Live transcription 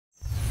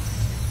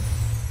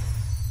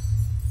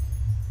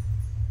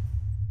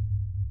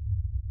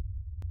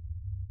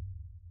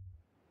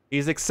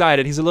He's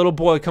excited. He's a little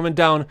boy coming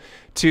down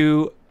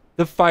to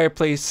the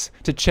fireplace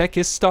to check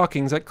his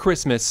stockings at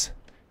Christmas.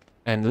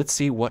 And let's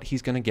see what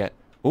he's going to get.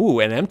 Ooh,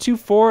 an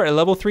M24, a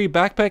level 3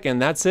 backpack, and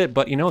that's it.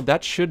 But, you know,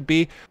 that should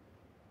be...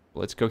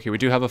 Let's go here. We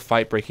do have a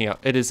fight breaking out.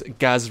 It is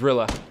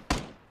Gazrilla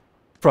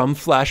from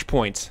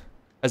Flashpoint.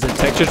 As the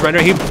textures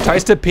render, he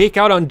tries to peek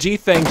out on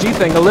G-Thang.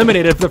 G-Thang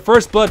eliminated the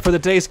first blood for the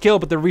day's kill,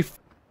 but the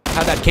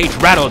had that cage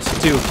rattled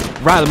to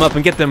rile them up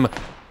and get them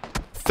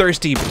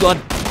thirsty,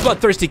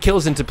 bloodthirsty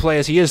kills into play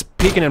as he is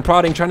peeking and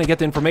prodding, trying to get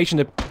the information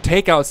to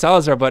take out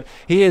Salazar, but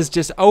he is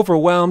just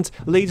overwhelmed.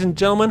 Ladies and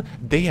gentlemen,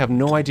 they have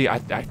no idea.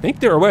 I think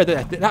they're aware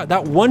that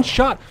that one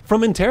shot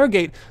from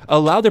Interrogate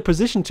allowed their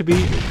position to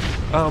be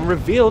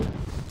revealed.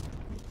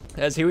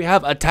 As here we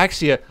have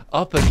Ataxia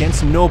up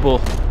against Noble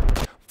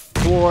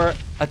for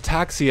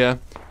Ataxia,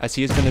 as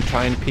he is going to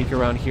try and peek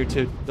around here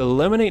to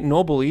eliminate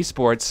Noble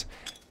Esports.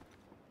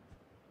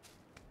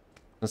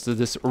 So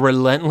this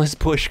relentless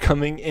push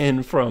coming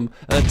in from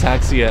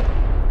Ataxia.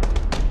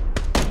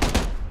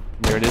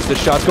 There it is, the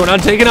shot's going on,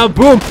 taking out,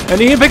 boom! And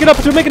he can pick it up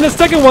to making the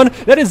second one.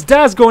 That is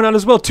Daz going on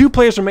as well. 2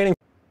 players remaining.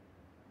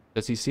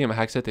 Does he see him?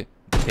 Hacksete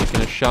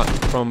taking a shot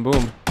from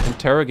Boom.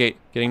 Interrogate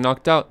getting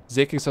knocked out.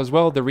 Zakix as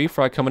well, the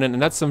refry coming in,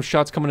 and that's some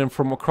shots coming in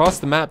from across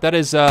the map. That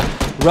is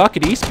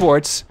Rocket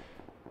Esports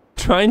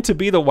trying to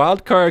be the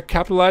wild card,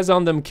 capitalize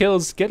on them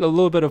kills, get a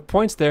little bit of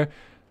points there.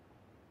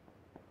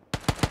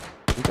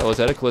 I think that was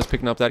Ediclus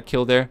picking up that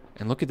kill there.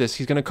 And look at this,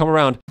 he's going to come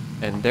around.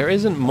 And there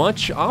isn't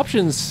much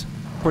options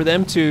for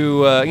them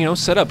to, you know,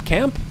 set up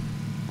camp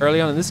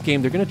early on in this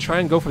game. They're going to try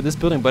and go for this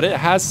building, but it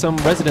has some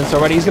residents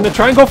already. He's going to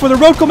try and go for the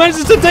road.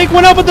 Manages to take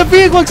one out, but the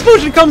vehicle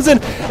explosion comes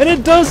in. And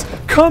it does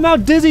come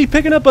out Dizzy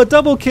picking up a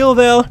double kill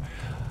there.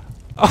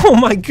 Oh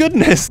my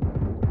goodness.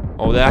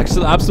 Oh, the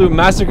absolute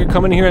massacre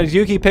coming here as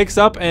Yuki picks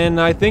up, and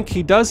I think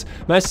he does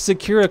manage to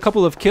secure a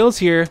couple of kills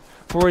here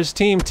for his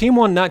team. Team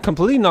 1 not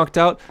completely knocked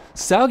out.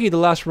 Salgi the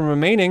last one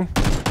remaining.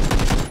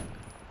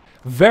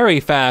 Very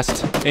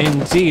fast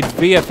indeed.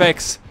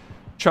 VFX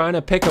trying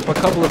to pick up a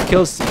couple of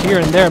kills here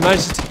and there.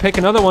 Manages to pick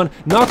another one,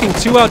 knocking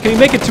 2 out. Can he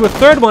make it to a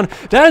third one?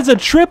 That is a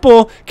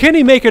triple. Can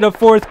he make it a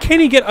fourth? Can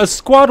he get a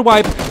squad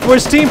wipe for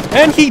his team?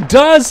 And he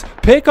does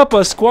pick up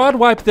a squad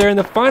wipe there, and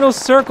the final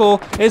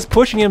circle is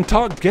pushing him,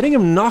 getting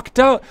him knocked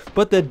out,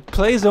 but the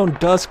play zone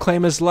does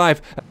claim his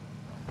life.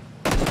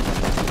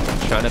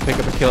 Trying to pick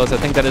up the kills. I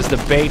think that is the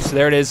bait.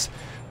 There it is.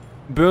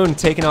 Boone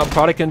taking out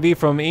Product NV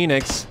from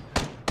Enix,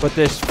 but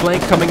this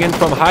flank coming in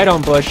from Hide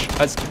on Bush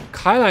as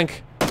Kylank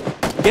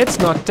gets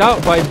knocked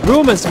out by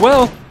Boom as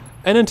well,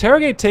 and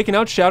Interrogate taking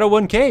out Shadow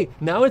 1K.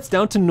 Now it's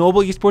down to Noble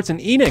Esports and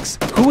Enix.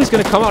 Who is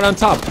going to come out on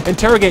top?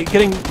 Interrogate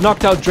getting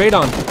knocked out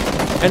Dradon,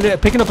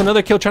 and picking up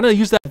another kill, trying to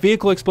use that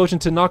vehicle explosion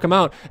to knock him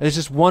out. And there's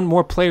just one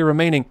more player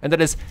remaining, and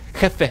that is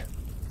Jefe.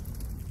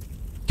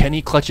 Can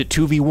he clutch it?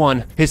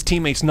 2v1. His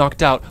teammates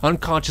knocked out,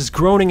 unconscious,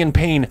 groaning in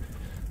pain,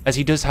 as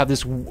he does have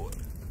this,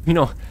 you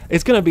know,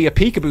 it's going to be a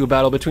peekaboo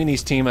battle between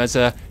these teams as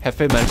Jefe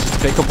manages to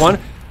pick up one.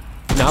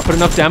 Not put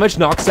enough damage,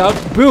 knocks out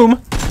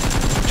Boom.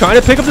 Trying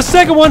to pick up the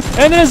second one,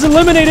 and is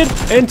eliminated.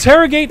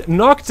 Interrogate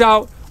knocked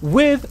out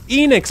with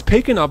Enix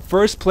picking up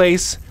first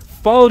place,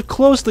 followed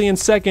closely in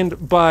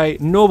second by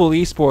Noble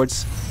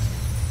Esports.